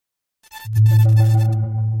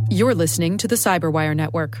You're listening to the Cyberwire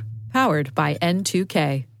Network, powered by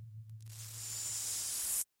N2K.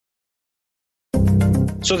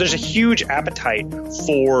 So there's a huge appetite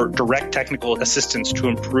for direct technical assistance to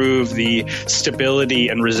improve the stability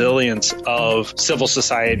and resilience of civil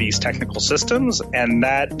society's technical systems, and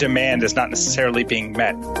that demand is not necessarily being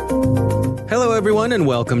met. Hello, everyone, and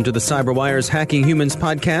welcome to the CyberWire's Hacking Humans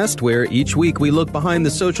podcast, where each week we look behind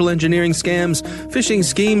the social engineering scams, phishing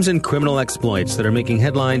schemes, and criminal exploits that are making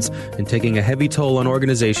headlines and taking a heavy toll on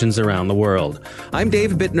organizations around the world. I'm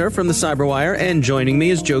Dave Bittner from the CyberWire, and joining me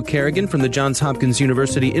is Joe Kerrigan from the Johns Hopkins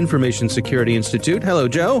University Information Security Institute. Hello,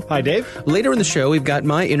 Joe. Hi, Dave. Later in the show, we've got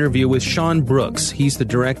my interview with Sean Brooks. He's the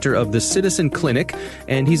director of the Citizen Clinic,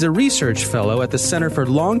 and he's a research fellow at the Center for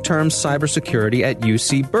Long-Term Cybersecurity at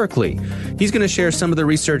UC Berkeley. He's going to share some of the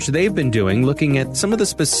research they've been doing, looking at some of the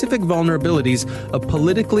specific vulnerabilities of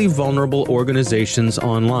politically vulnerable organizations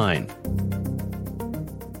online.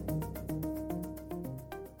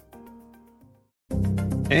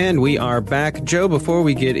 And we are back. Joe, before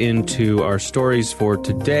we get into our stories for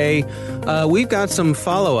today, we've got some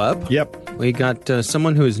follow-up. Yep. We got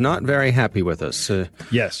someone who is not very happy with us.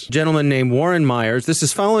 Yes. A gentleman named Warren Myers. This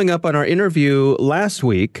is following up on our interview last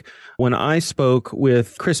week when I spoke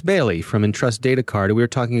with Chris Bailey from Entrust Data Card. We were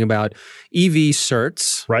talking about EV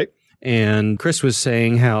certs. Right. And Chris was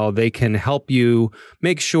saying how they can help you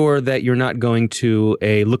make sure that you're not going to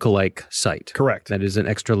a lookalike site. Correct. That is an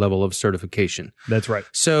extra level of certification. That's right.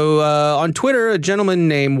 So on Twitter, a gentleman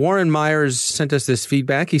named Warren Myers sent us this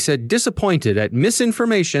feedback. He said, disappointed at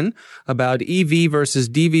misinformation about EV versus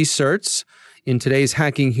DV certs in today's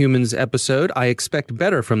Hacking Humans episode. I expect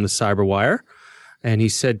better from the Cyberwire. And he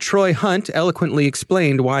said, Troy Hunt eloquently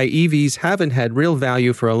explained why EVs haven't had real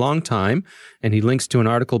value for a long time. And he links to an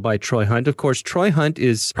article by Troy Hunt. Of course, Troy Hunt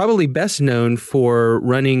is probably best known for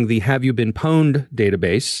running the Have You Been Pwned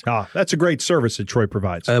database. Ah, that's a great service that Troy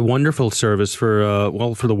provides. A wonderful service for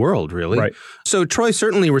the world, really. Right. So Troy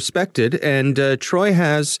certainly respected, and Troy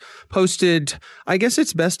has posted, I guess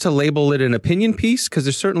it's best to label it an opinion piece, because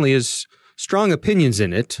there certainly is strong opinions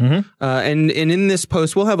in it. Mm-hmm. And in this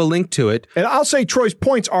post, we'll have a link to it. And I'll say Troy's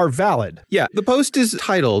points are valid. Yeah. The post is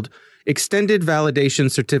titled, Extended Validation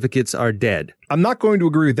Certificates Are Dead. I'm not going to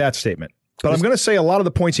agree with that statement, but I'm going to say a lot of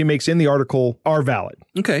the points he makes in the article are valid.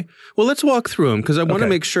 Okay. Well, let's walk through them, because I want to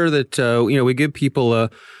make sure that we give people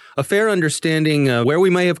a fair understanding where we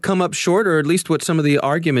may have come up short, or at least what some of the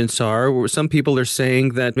arguments are, where some people are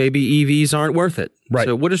saying that maybe EVs aren't worth it. Right.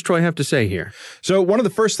 So what does Troy have to say here? So one of the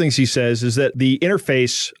first things he says is that the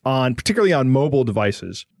interface particularly on mobile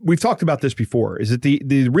devices, we've talked about this before, is that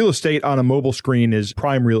the real estate on a mobile screen is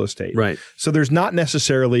prime real estate. Right. So there's not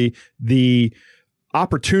necessarily the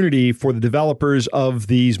opportunity for the developers of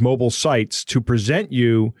these mobile sites to present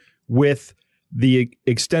you with the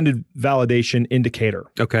extended validation indicator.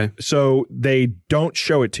 Okay. So they don't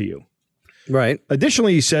show it to you. Right.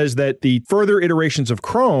 Additionally, he says that the further iterations of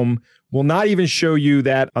Chrome will not even show you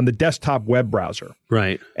that on the desktop web browser.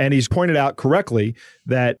 Right. And he's pointed out correctly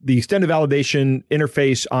that the extended validation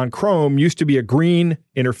interface on Chrome used to be a green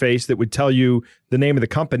interface that would tell you the name of the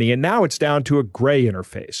company, and now it's down to a gray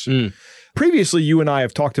interface. Mm. Previously, you and I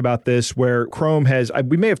have talked about this where Chrome has,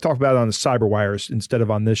 we may have talked about it on the Cyberwires instead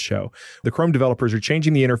of on this show. The Chrome developers are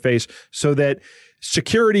changing the interface so that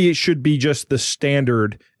security should be just the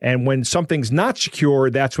standard. And when something's not secure,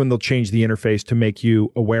 that's when they'll change the interface to make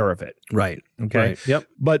you aware of it. Right. Okay. Right. Yep.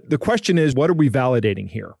 But the question is, what are we validating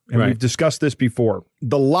here? And we've discussed this before.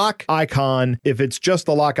 The lock icon, if it's just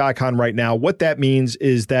the lock icon right now, what that means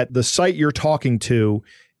is that the site you're talking to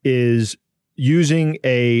is using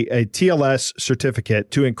a TLS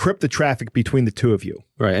certificate to encrypt the traffic between the two of you.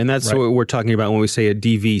 Right. And that's what we're talking about when we say a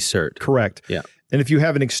DV cert. Correct. Yeah. And if you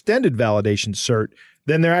have an extended validation cert,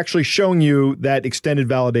 then they're actually showing you that extended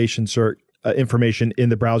validation cert information in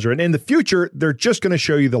the browser. And in the future, they're just going to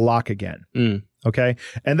show you the lock again. Mm. Okay.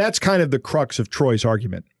 And that's kind of the crux of Troy's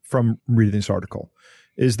argument from reading this article,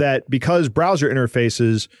 is that because browser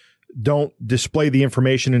interfaces don't display the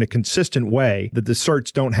information in a consistent way, that the certs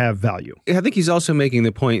don't have value. I think he's also making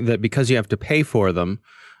the point that because you have to pay for them,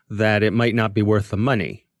 that it might not be worth the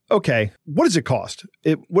money. Okay. What does it cost?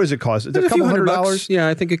 What does it cost? Is it a couple $100? Yeah,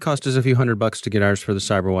 I think it cost us a few $100 to get ours for the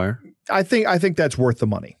Cyberwire. I think that's worth the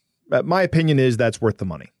money. My opinion is that's worth the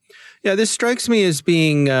money. Yeah, this strikes me as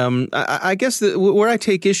being, I guess where I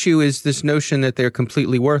take issue is this notion that they're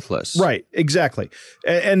completely worthless. Right, exactly.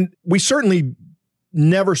 And we certainly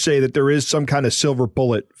never say that there is some kind of silver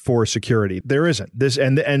bullet for security. There isn't. This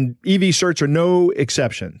and EV certs are no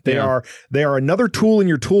exception. They are another tool in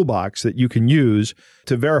your toolbox that you can use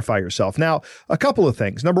to verify yourself. Now, a couple of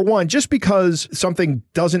things. Number one, just because something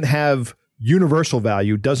doesn't have universal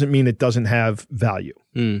value doesn't mean it doesn't have value.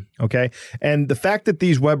 Okay. And the fact that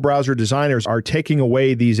these web browser designers are taking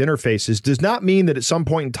away these interfaces does not mean that at some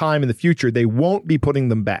point in time in the future, they won't be putting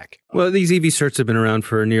them back. Well, these EV certs have been around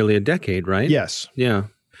for nearly a decade, right? Yes. Yeah.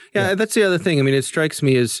 That's the other thing. I mean, it strikes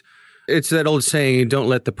me as it's that old saying, don't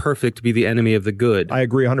let the perfect be the enemy of the good. I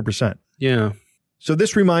agree 100%. Yeah. So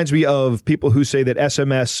this reminds me of people who say that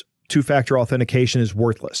SMS two-factor authentication is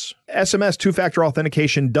worthless. SMS two-factor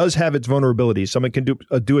authentication does have its vulnerabilities. Someone can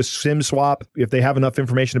do a SIM swap. If they have enough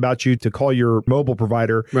information about you to call your mobile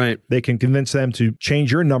provider, right, they can convince them to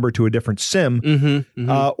change your number to a different SIM.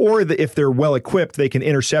 Or if they're well-equipped, they can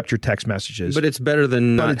intercept your text messages. But it's better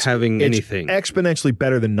than not having anything. It's exponentially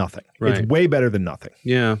better than nothing. Right. It's way better than nothing.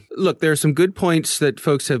 Yeah. Look, there are some good points that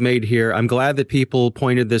folks have made here. I'm glad that people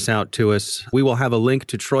pointed this out to us. We will have a link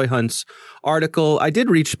to Troy Hunt's article. I did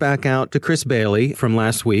reach back out to Chris Bailey from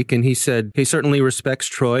last week, and he said he certainly respects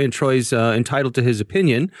Troy, and Troy's entitled to his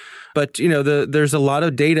opinion. But, you know, there's a lot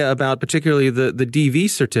of data about particularly the DV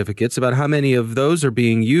certificates, about how many of those are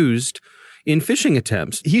being used in phishing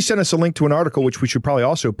attempts. He sent us a link to an article, which we should probably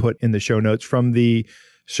also put in the show notes, from the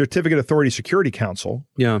Certificate Authority Security Council,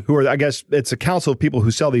 who are, I guess, it's a council of people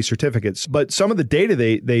who sell these certificates. But some of the data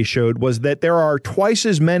they showed was that there are twice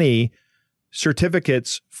as many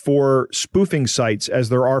certificates for spoofing sites as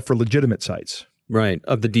there are for legitimate sites. Right,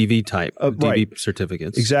 of the DV type, DV right.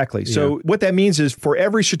 certificates. Exactly. So what that means is for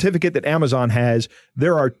every certificate that Amazon has,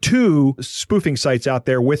 there are 2 spoofing sites out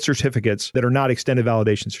there with certificates that are not extended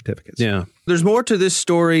validation certificates. Yeah. There's more to this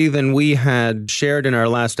story than we had shared in our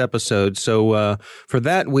last episode. So for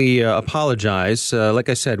that, we apologize. Like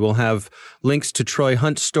I said, we'll have links to Troy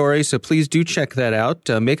Hunt's story. So please do check that out.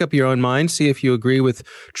 Make up your own mind. See if you agree with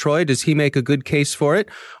Troy. Does he make a good case for it?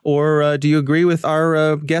 Or do you agree with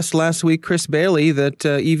our guest last week, Chris Bailey, that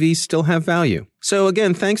EVs still have value? So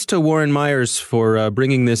again, thanks to Warren Myers for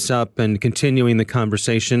bringing this up and continuing the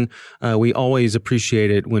conversation. We always appreciate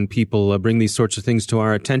it when people bring these sorts of things to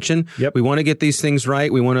our attention. Yep. We want to get these things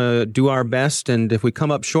right. We want to do our best. And if we come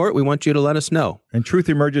up short, we want you to let us know. And truth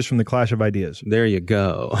emerges from the clash of ideas. There you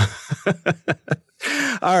go.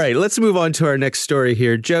 All right, let's move on to our next story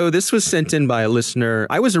here. Joe, this was sent in by a listener.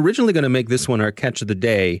 I was originally going to make this one our catch of the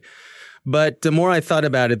day, but the more I thought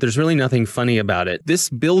about it, there's really nothing funny about it.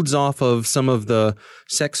 This builds off of some of the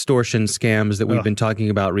sextortion scams that we've been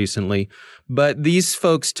talking about recently. But these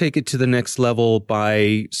folks take it to the next level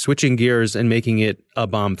by switching gears and making it a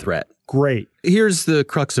bomb threat. Great. Here's the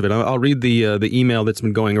crux of it. I'll read the email that's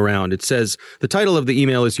been going around. It says, the title of the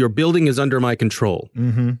email is, "Your building is under my control."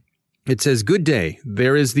 Mm-hmm. It says, "Good day.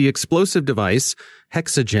 There is the explosive device,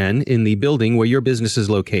 Hexagen, in the building where your business is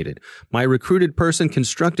located. My recruited person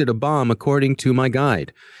constructed a bomb according to my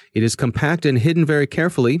guide. It is compact and hidden very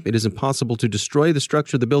carefully. It is impossible to destroy the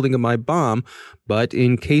structure of the building of my bomb, but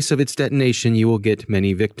in case of its detonation, you will get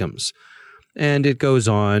many victims." And it goes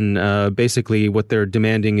on. Basically, what they're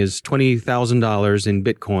demanding is $20,000 in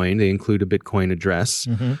Bitcoin. They include a Bitcoin address.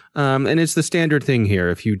 Mm-hmm. And it's the standard thing here.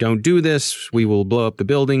 If you don't do this, we will blow up the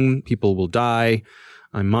building. People will die.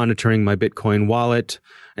 I'm monitoring my Bitcoin wallet.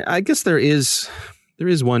 I guess there is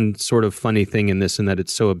one sort of funny thing in this, in that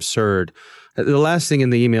it's so absurd. The last thing in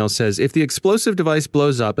the email says, "If the explosive device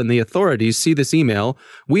blows up and the authorities see this email,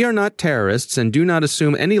 we are not terrorists and do not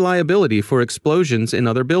assume any liability for explosions in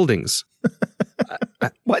other buildings."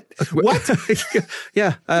 What?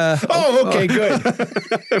 Yeah. Okay, good.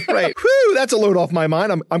 Right. Whew, that's a load off my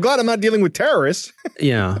mind. I'm glad I'm not dealing with terrorists.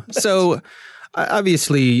 Yeah. So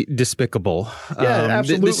obviously despicable. Yeah,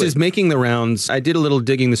 absolutely. This is making the rounds. I did a little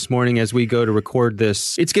digging this morning as we go to record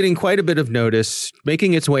this. It's getting quite a bit of notice,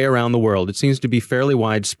 making its way around the world. It seems to be fairly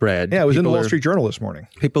widespread. Yeah, it was in the Wall Street Journal this morning.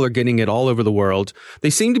 People are getting it all over the world. They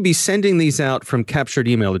seem to be sending these out from captured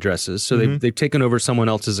email addresses. So they've taken over someone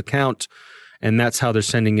else's account, and that's how they're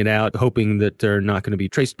sending it out, hoping that they're not going to be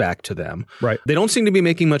traced back to them. Right. They don't seem to be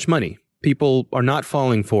making much money. People are not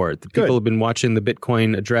falling for it. People have been watching the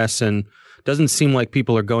Bitcoin address, and doesn't seem like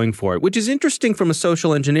people are going for it, which is interesting from a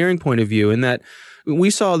social engineering point of view, in that we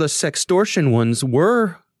saw the sextortion ones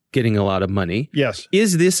were getting a lot of money. Yes.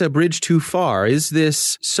 Is this a bridge too far? Is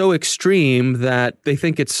this so extreme that they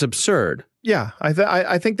think it's absurd? Yeah,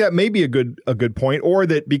 I think that may be a good point, or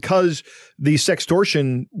that because the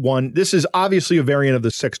sextortion one, this is obviously a variant of the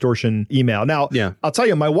sextortion email. Now, I'll tell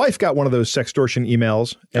you, my wife got one of those sextortion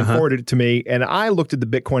emails and forwarded it to me, and I looked at the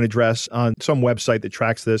Bitcoin address on some website that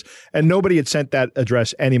tracks this, and nobody had sent that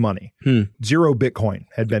address any money. 0 Bitcoin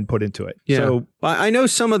had been put into it. Yeah. So I know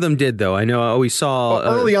some of them did, though. I know we saw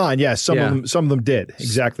early on. Yes, some of them did.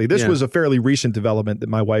 Exactly. This was a fairly recent development that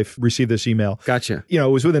my wife received this email. Gotcha. It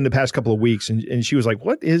was within the past couple of weeks. And she was like,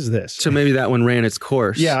 what is this? So maybe that one ran its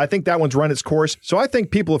course. Yeah, I think that one's run its course. So I think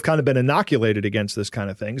people have kind of been inoculated against this kind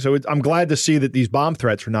of thing. So I'm glad to see that these bomb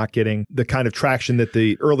threats are not getting the kind of traction that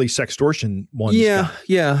the early sextortion ones got.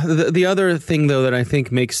 Yeah. The other thing, though, that I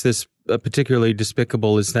think makes this particularly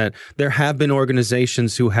despicable is that there have been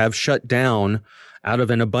organizations who have shut down out of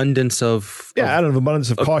an abundance of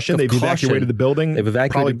caution. They've evacuated the building. They've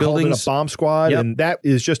evacuated buildings. Called in a bomb squad. Yep. And that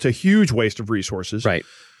is just a huge waste of resources. Right.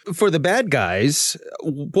 For the bad guys,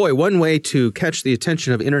 boy, one way to catch the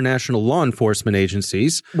attention of international law enforcement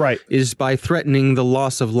agencies is by threatening the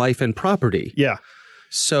loss of life and property. Yeah.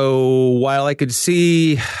 So while I could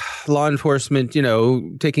see law enforcement,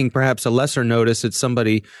 taking perhaps a lesser notice at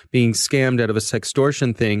somebody being scammed out of a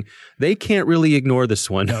sextortion thing, they can't really ignore this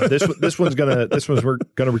one. No, this one's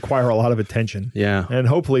gonna require a lot of attention. Yeah. And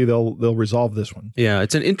hopefully they'll resolve this one. Yeah,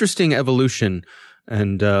 it's an interesting evolution.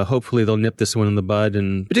 And hopefully they'll nip this one in the bud.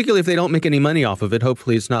 And particularly if they don't make any money off of it,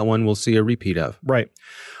 hopefully it's not one we'll see a repeat of. Right.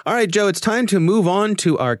 All right, Joe, it's time to move on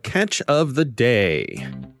to our catch of the day.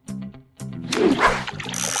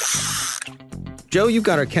 Joe, you've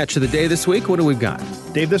got our catch of the day this week. What do we got?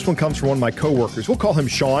 Dave, this one comes from one of my coworkers. We'll call him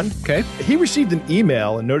Sean. Okay. He received an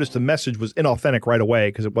email and noticed the message was inauthentic right away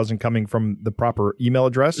because it wasn't coming from the proper email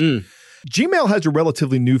address. Gmail has a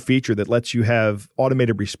relatively new feature that lets you have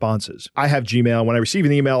automated responses. I have Gmail. When I receive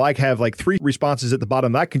an email, I have like 3 responses at the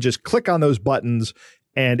bottom. I can just click on those buttons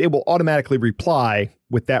and it will automatically reply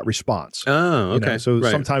with that response. Oh, okay.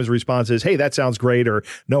 Sometimes the response is, hey, that sounds great, or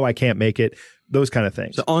no, I can't make it. Those kind of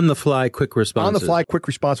things. So on-the-fly quick responses. On-the-fly quick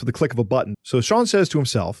response with the click of a button. So Sean says to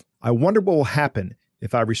himself, I wonder what will happen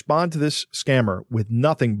if I respond to this scammer with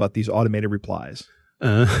nothing but these automated replies.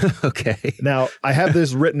 Okay. Now, I have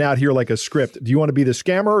this written out here like a script. Do you want to be the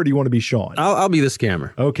scammer or do you want to be Sean? I'll be the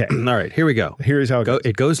scammer. Okay. All right, here we go. Here's how it goes.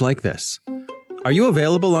 It goes like this. Are you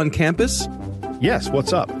available on campus? Yes,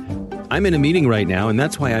 what's up? I'm in a meeting right now, and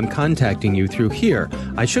that's why I'm contacting you through here.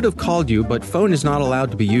 I should have called you, but phone is not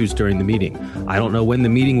allowed to be used during the meeting. I don't know when the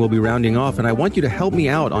meeting will be rounding off, and I want you to help me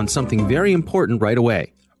out on something very important right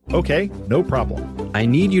away. Okay, no problem. I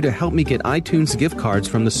need you to help me get iTunes gift cards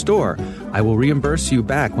from the store. I will reimburse you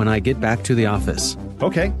back when I get back to the office.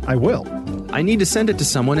 Okay, I will. I need to send it to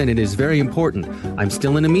someone, and it is very important. I'm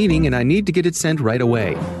still in a meeting, and I need to get it sent right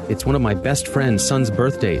away. It's one of my best friend's son's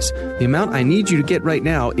birthdays. The amount I need you to get right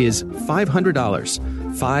now is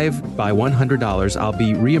 $500. 5 by $100 I'll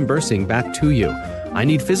be reimbursing back to you. I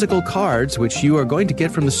need physical cards, which you are going to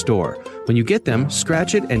get from the store. When you get them,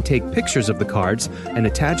 scratch it and take pictures of the cards and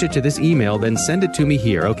attach it to this email, then send it to me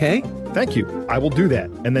here, okay? Thank you. I will do that.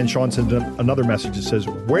 And then Sean sends another message that says,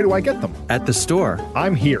 where do I get them? At the store.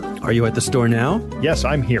 I'm here. Are you at the store now? Yes,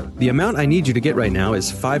 I'm here. The amount I need you to get right now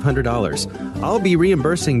is $500. I'll be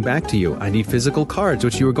reimbursing back to you. I need physical cards,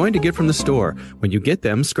 which you are going to get from the store. When you get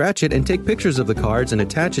them, scratch it and take pictures of the cards and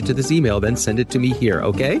attach it to this email, then send it to me here,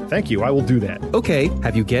 okay? Thank you. I will do that. Okay.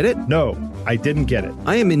 Have you get it? No, I didn't get it.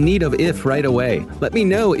 I am in need of if right away. Let me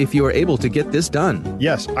know if you are able to get this done.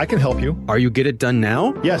 Yes, I can help you. Are you get it done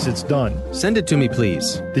now? Yes, it's done. Send it to me,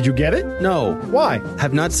 please. Did you get it? No. Why?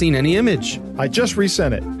 Have not seen any image. I just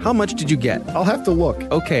resent it. How much did you get? I'll have to look.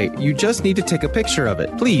 Okay, you just need to take a picture of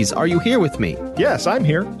it. Please, are you here with me? Yes, I'm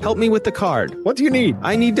here. Help me with the card. What do you need?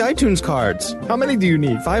 I need iTunes cards. How many do you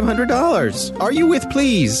need? $500. Are you with,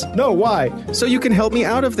 please? No, why? So you can help me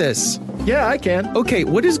out of this. Yeah, I can. Okay,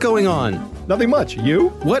 what is going on? Nothing much. You?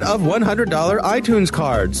 What of $100 iTunes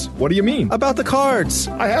cards? What do you mean? About the cards.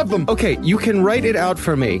 I have them. Okay, you can write it out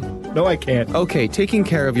for me. No, I can't. Okay, taking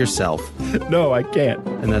care of yourself. No, I can't.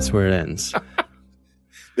 And that's where it ends.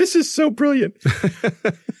 This is so brilliant.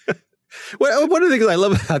 Well, one of the things I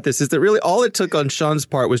love about this is that really all it took on Sean's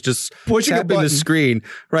part was just pushing tapping the screen,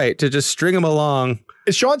 right, to just string him along.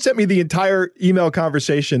 Sean sent me the entire email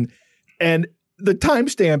conversation, and the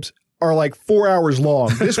timestamps are like 4 hours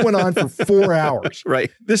long. This went on for 4 hours. Right.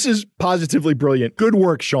 This is positively brilliant. Good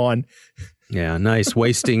work, Sean. Yeah, nice.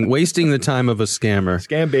 Wasting the time of a scammer.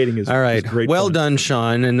 Scam baiting is all right. Is great well fun. done,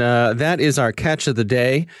 Sean. And that is our catch of the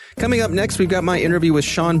day. Coming up next, we've got my interview with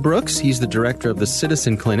Sean Brooks. He's the director of the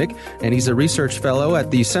Citizen Clinic, and he's a research fellow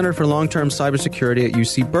at the Center for Long-Term Cybersecurity at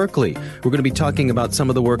UC Berkeley. We're going to be talking about some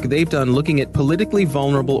of the work they've done looking at politically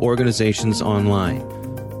vulnerable organizations online.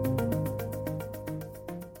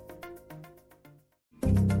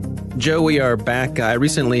 Joe, we are back. I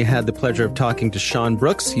recently had the pleasure of talking to Sean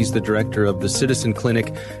Brooks. He's the director of the Citizen Clinic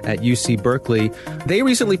at UC Berkeley. They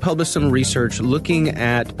recently published some research looking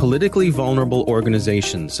at politically vulnerable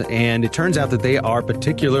organizations, and it turns out that they are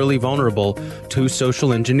particularly vulnerable to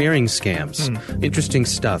social engineering scams. Interesting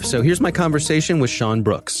stuff. So here's my conversation with Sean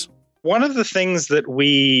Brooks. One of the things that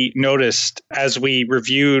we noticed as we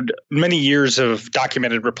reviewed many years of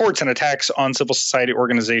documented reports and attacks on civil society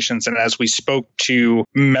organizations, and as we spoke to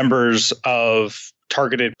members of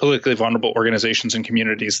targeted politically vulnerable organizations and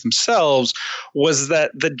communities themselves, was that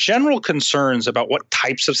the general concerns about what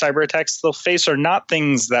types of cyber attacks they'll face are not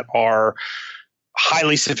things that are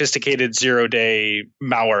highly sophisticated zero-day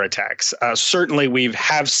malware attacks. Certainly, we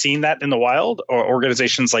have seen that in the wild. Or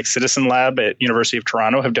organizations like Citizen Lab at University of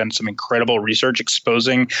Toronto have done some incredible research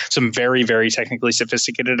exposing some very, very technically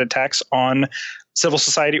sophisticated attacks on civil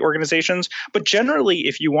society organizations. But generally,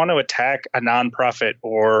 if you want to attack a nonprofit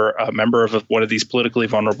or a member of one of these politically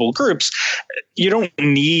vulnerable groups, you don't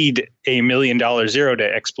need $1 million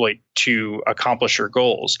zero-day exploit to accomplish your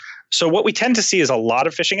goals. So what we tend to see is a lot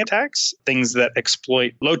of phishing attacks, things that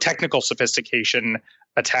exploit low technical sophistication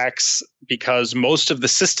attacks, because most of the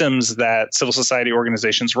systems that civil society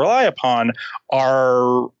organizations rely upon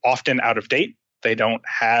are often out of date. They don't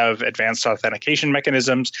have advanced authentication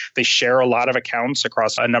mechanisms. They share a lot of accounts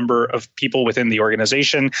across a number of people within the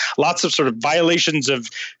organization. Lots of sort of violations of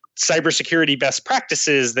cybersecurity best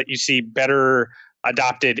practices that you see better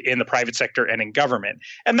adopted in the private sector and in government.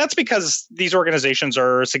 And that's because these organizations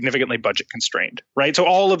are significantly budget constrained, right? So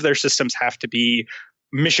all of their systems have to be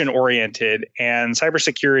mission oriented, and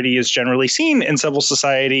cybersecurity is generally seen in civil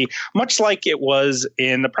society, much like it was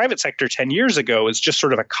in the private sector 10 years ago, as just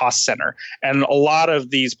sort of a cost center. And a lot of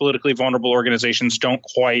these politically vulnerable organizations don't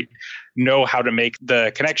quite know how to make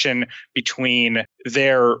the connection between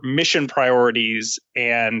their mission priorities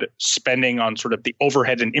and spending on sort of the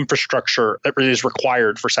overhead and infrastructure that is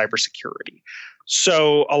required for cybersecurity.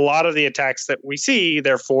 So a lot of the attacks that we see,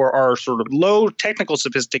 therefore, are sort of low technical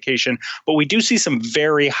sophistication, but we do see some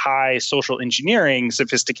very high social engineering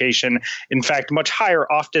sophistication. In fact, much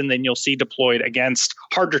higher often than you'll see deployed against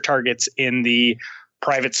harder targets in the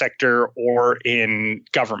private sector or in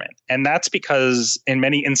government. And that's because in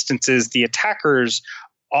many instances, the attackers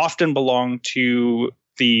often belong to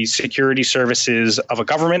the security services of a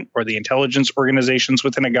government or the intelligence organizations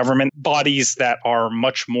within a government, bodies that are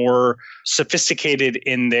much more sophisticated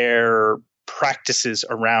in their practices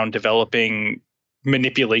around developing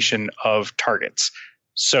manipulation of targets.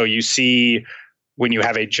 So you see, when you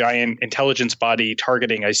have a giant intelligence body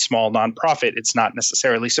targeting a small nonprofit, it's not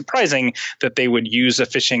necessarily surprising that they would use a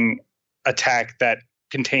phishing attack that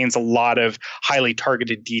contains a lot of highly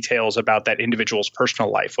targeted details about that individual's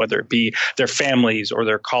personal life, whether it be their families or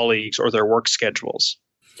their colleagues or their work schedules.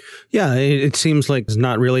 Yeah, it seems like it's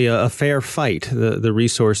not really a fair fight, the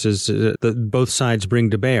resources that both sides bring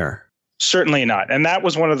to bear. Certainly not. And that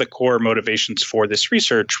was one of the core motivations for this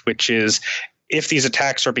research, which is if these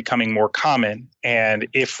attacks are becoming more common, and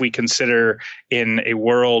if we consider in a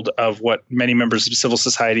world of what many members of civil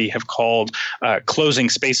society have called closing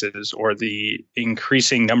spaces, or the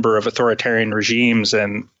increasing number of authoritarian regimes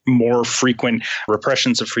and more frequent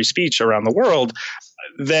repressions of free speech around the world,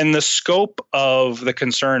 then the scope of the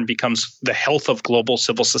concern becomes the health of global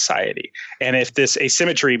civil society. And if this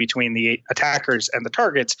asymmetry between the attackers and the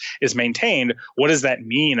targets is maintained, what does that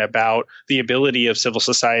mean about the ability of civil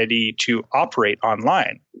society to operate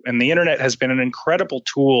online? And the internet has been an incredible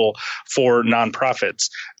tool for nonprofits.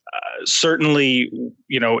 Certainly,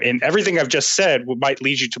 in everything I've just said, might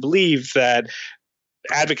lead you to believe that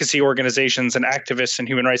advocacy organizations and activists and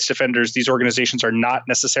human rights defenders, these organizations are not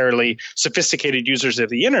necessarily sophisticated users of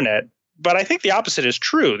the internet. But I think the opposite is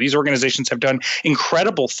true. These organizations have done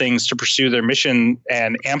incredible things to pursue their mission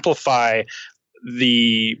and amplify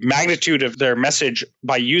the magnitude of their message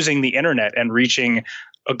by using the internet and reaching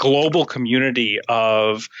a global community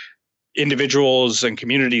of individuals and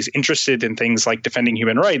communities interested in things like defending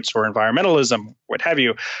human rights or environmentalism, what have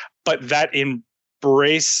you. But that in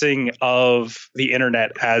embracing of the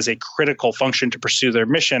internet as a critical function to pursue their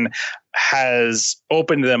mission has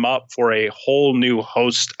opened them up for a whole new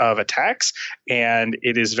host of attacks. And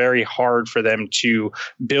it is very hard for them to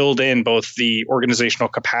build in both the organizational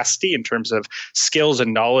capacity in terms of skills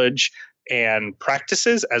and knowledge and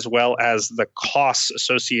practices, as well as the costs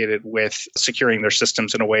associated with securing their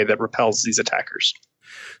systems in a way that repels these attackers.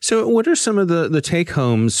 So what are some of the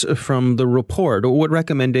take-homes from the report? What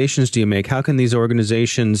recommendations do you make? How can these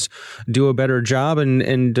organizations do a better job,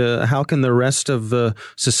 and how can the rest of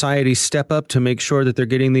society step up to make sure that they're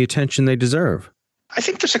getting the attention they deserve? I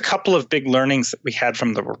think there's a couple of big learnings that we had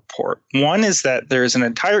from the report. One is that there is an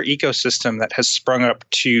entire ecosystem that has sprung up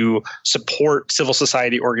to support civil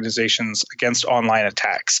society organizations against online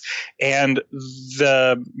attacks. And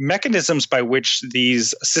the mechanisms by which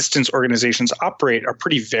these assistance organizations operate are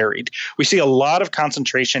pretty varied. We see a lot of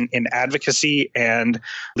concentration in advocacy and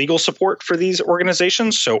legal support for these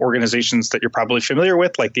organizations. So organizations that you're probably familiar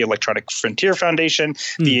with, like the Electronic Frontier Foundation,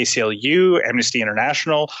 the ACLU, Amnesty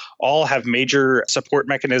International, all have major support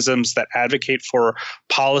mechanisms that advocate for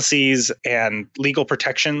policies and legal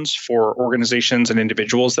protections for organizations and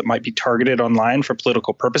individuals that might be targeted online for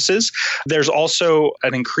political purposes. There's also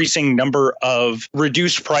an increasing number of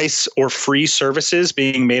reduced price or free services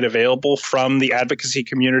being made available from the advocacy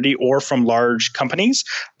community or from large companies.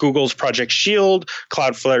 Google's Project Shield,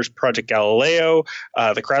 Cloudflare's Project Galileo,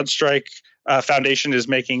 the CrowdStrike Foundation is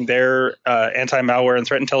making their anti-malware and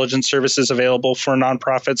threat intelligence services available for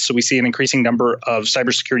nonprofits. So we see an increasing number of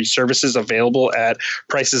cybersecurity services available at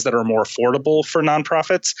prices that are more affordable for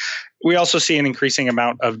nonprofits. We also see an increasing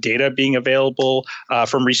amount of data being available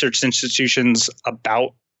from research institutions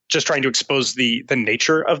about just trying to expose the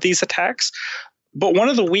nature of these attacks. But one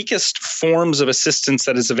of the weakest forms of assistance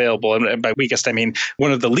that is available, and by weakest, I mean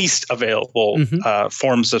one of the least available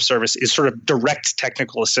forms of service, is sort of direct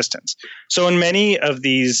technical assistance. So in many of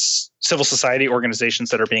these civil society organizations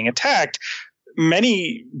that are being attacked,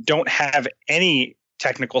 many don't have any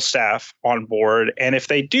technical staff on board. And if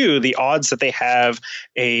they do, the odds that they have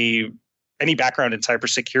any background in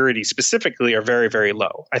cybersecurity specifically are very, very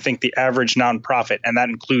low. I think the average nonprofit, and that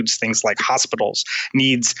includes things like hospitals,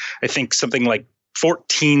 needs, I think, something like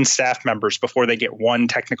 14 staff members before they get one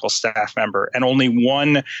technical staff member, and only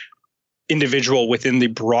one individual within the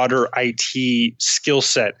broader IT skill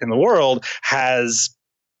set in the world has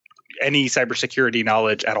any cybersecurity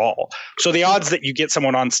knowledge at all. So the odds that you get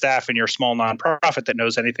someone on staff in your small nonprofit that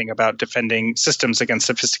knows anything about defending systems against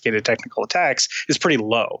sophisticated technical attacks is pretty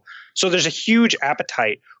low. So there's a huge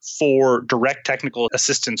appetite for direct technical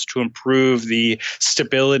assistance to improve the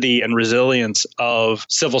stability and resilience of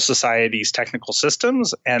civil society's technical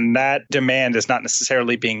systems, and that demand is not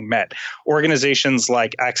necessarily being met. Organizations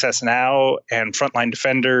like Access Now and Frontline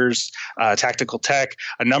Defenders, Tactical Tech,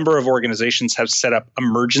 a number of organizations have set up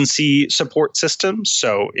emergency support systems.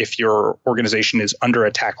 So if your organization is under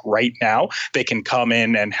attack right now, they can come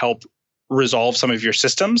in and help resolve some of your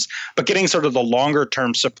systems, but getting sort of the longer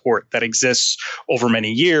term support that exists over many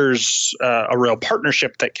years, a real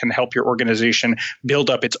partnership that can help your organization build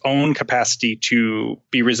up its own capacity to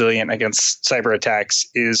be resilient against cyber attacks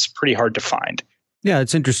is pretty hard to find. Yeah,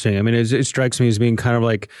 it's interesting. I mean, it strikes me as being kind of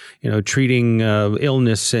like, treating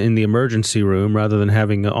illness in the emergency room rather than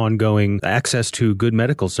having ongoing access to good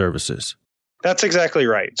medical services. That's exactly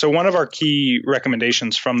right. So one of our key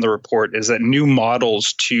recommendations from the report is that new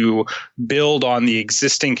models to build on the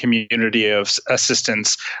existing community of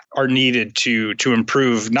assistance are needed to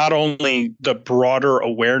improve not only the broader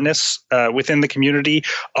awareness within the community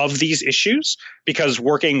of these issues, because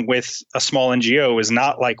working with a small NGO is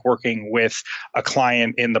not like working with a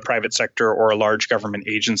client in the private sector or a large government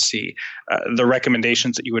agency. The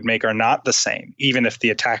recommendations that you would make are not the same, even if the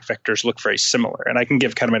attack vectors look very similar. And I can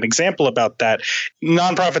give kind of an example about that.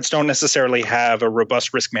 Nonprofits don't necessarily have a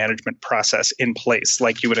robust risk management process in place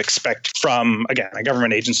like you would expect from, again, a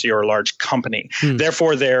government agency or a large company.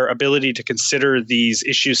 Therefore, their ability to consider these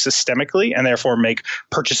issues systemically and therefore make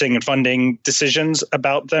purchasing and funding decisions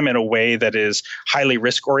about them in a way that is highly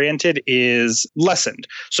risk-oriented is lessened.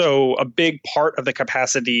 So a big part of the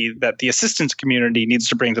capacity that the assistance community needs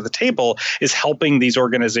to bring to the table is helping these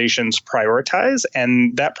organizations prioritize.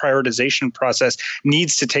 And that prioritization process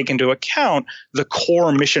needs to take into account account the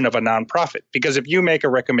core mission of a nonprofit. Because if you make a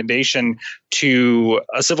recommendation to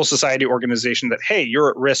a civil society organization that, hey, you're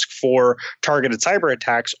at risk for targeted cyber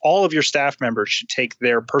attacks, all of your staff members should take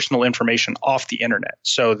their personal information off the internet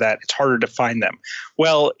so that it's harder to find them.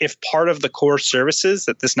 Well, if part of the core services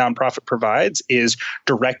that this nonprofit provides is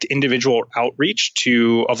direct individual outreach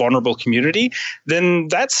to a vulnerable community, then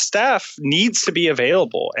that staff needs to be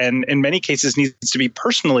available, and in many cases needs to be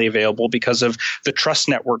personally available because of the trust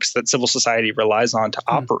networks that civil society relies on to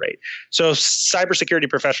operate. So cybersecurity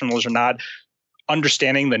professionals are not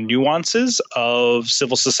understanding the nuances of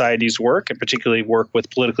civil society's work, and particularly work with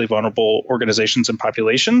politically vulnerable organizations and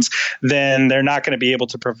populations, then they're not going to be able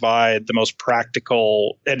to provide the most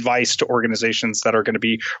practical advice to organizations that are going to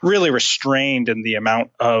be really restrained in the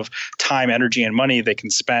amount of time, energy, and money they can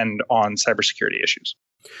spend on cybersecurity issues.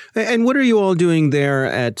 And what are you all doing there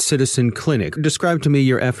at Citizen Clinic? Describe to me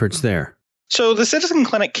your efforts there. So the Citizen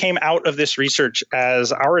Clinic came out of this research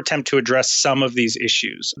as our attempt to address some of these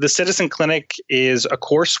issues. The Citizen Clinic is a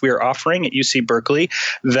course we are offering at UC Berkeley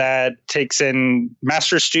that takes in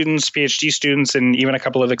master's students, PhD students, and even a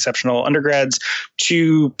couple of exceptional undergrads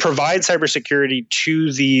to provide cybersecurity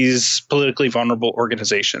to these politically vulnerable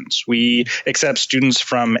organizations. We accept students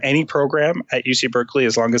from any program at UC Berkeley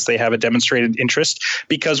as long as they have a demonstrated interest,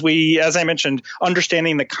 because we, as I mentioned,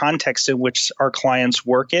 understanding the context in which our clients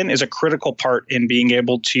work in is a critical part in being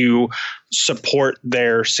able to support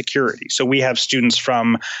their security. So we have students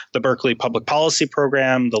from the Berkeley Public Policy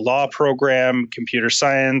program, the law program, computer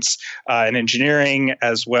science, and engineering,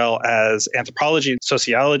 as well as anthropology and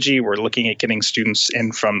sociology. We're looking at getting students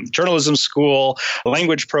in from journalism school,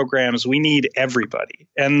 language programs. We need everybody.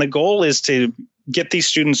 And the goal is to get these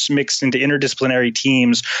students mixed into interdisciplinary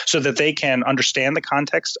teams so that they can understand the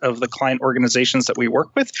context of the client organizations that we work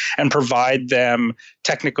with and provide them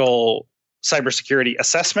technical cybersecurity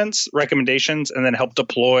assessments, recommendations, and then help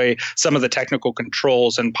deploy some of the technical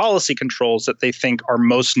controls and policy controls that they think are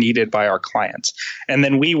most needed by our clients. And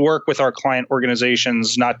then we work with our client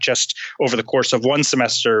organizations, not just over the course of one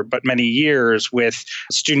semester, but many years, with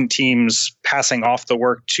student teams passing off the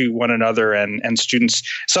work to one another, and students.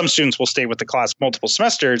 Some students will stay with the class multiple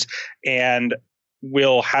semesters, and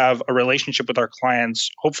we'll have a relationship with our clients,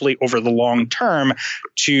 hopefully over the long term,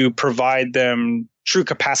 to provide them true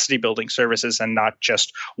capacity building services and not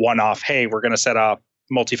just one-off, hey, we're going to set up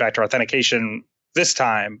multi-factor authentication this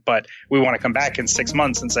time, but we want to come back in 6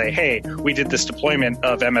 months and say, hey, we did this deployment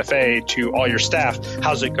of MFA to all your staff.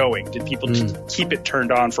 How's it going? Did people keep it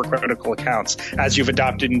turned on for critical accounts? As you've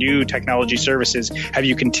adopted new technology services, have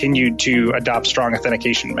you continued to adopt strong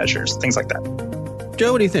authentication measures? Things like that.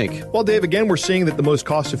 Joe, what do you think? Well, Dave, again, we're seeing that the most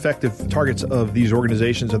cost-effective targets of these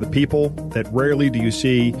organizations are the people. That rarely do you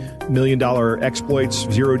see million-dollar exploits,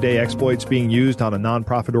 zero-day exploits being used on a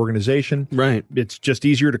nonprofit organization. Right. It's just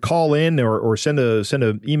easier to call in or send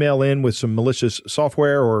an email in with some malicious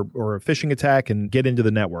software or a phishing attack and get into the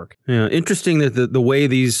network. Yeah, interesting that the way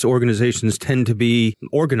these organizations tend to be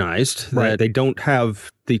organized, right, that they don't have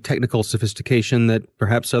the technical sophistication that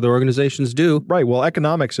perhaps other organizations do. Right. Well,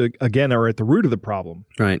 economics, again, are at the root of the problem.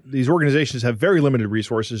 Right. These organizations have very limited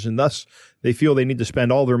resources, and thus they feel they need to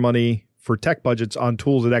spend all their money for tech budgets on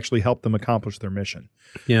tools that actually help them accomplish their mission.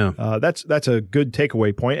 Yeah. That's a good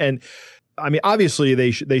takeaway point. And I mean, obviously,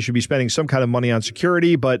 they should be spending some kind of money on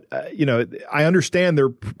security, but I understand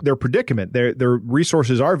their predicament. Their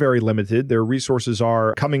resources are very limited. Their resources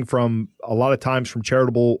are coming from a lot of times from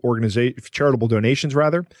charitable donations,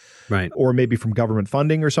 rather, right, or maybe from government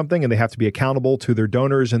funding or something, and they have to be accountable to their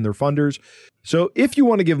donors and their funders. So if you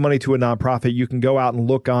want to give money to a nonprofit, you can go out and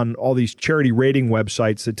look on all these charity rating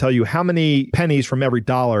websites that tell you how many pennies from every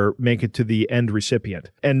dollar make it to the end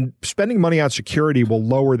recipient. And spending money on security will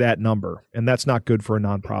lower that number, and that's not good for a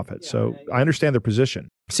nonprofit. So I understand their position.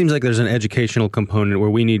 Seems like there's an educational component where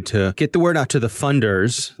we need to get the word out to the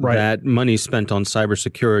funders that money spent on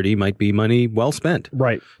cybersecurity might be money well spent.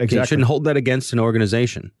 Right, exactly. You shouldn't hold that against an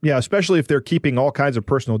organization. Yeah, especially if they're keeping all kinds of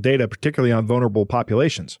personal data, particularly on vulnerable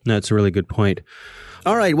populations. That's a really good point.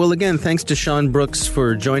 All right. Well, again, thanks to Sean Brooks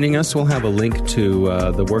for joining us. We'll have a link to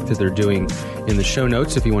the work that they're doing in the show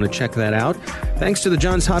notes if you want to check that out. Thanks to the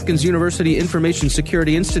Johns Hopkins University Information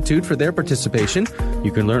Security Institute for their participation.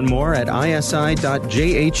 You can learn more at isi.jhu.edu.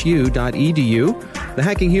 The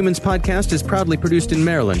Hacking Humans podcast is proudly produced in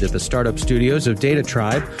Maryland at the startup studios of Data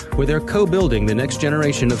Tribe, where they're co-building the next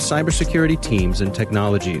generation of cybersecurity teams and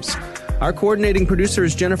technologies. Our coordinating producer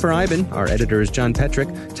is Jennifer Iben. Our editor is John Petrick.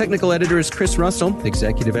 Technical editor is Chris Russell.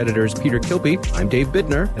 Executive editor is Peter Kilpie. I'm Dave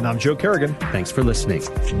Bittner. And I'm Joe Kerrigan. Thanks for listening.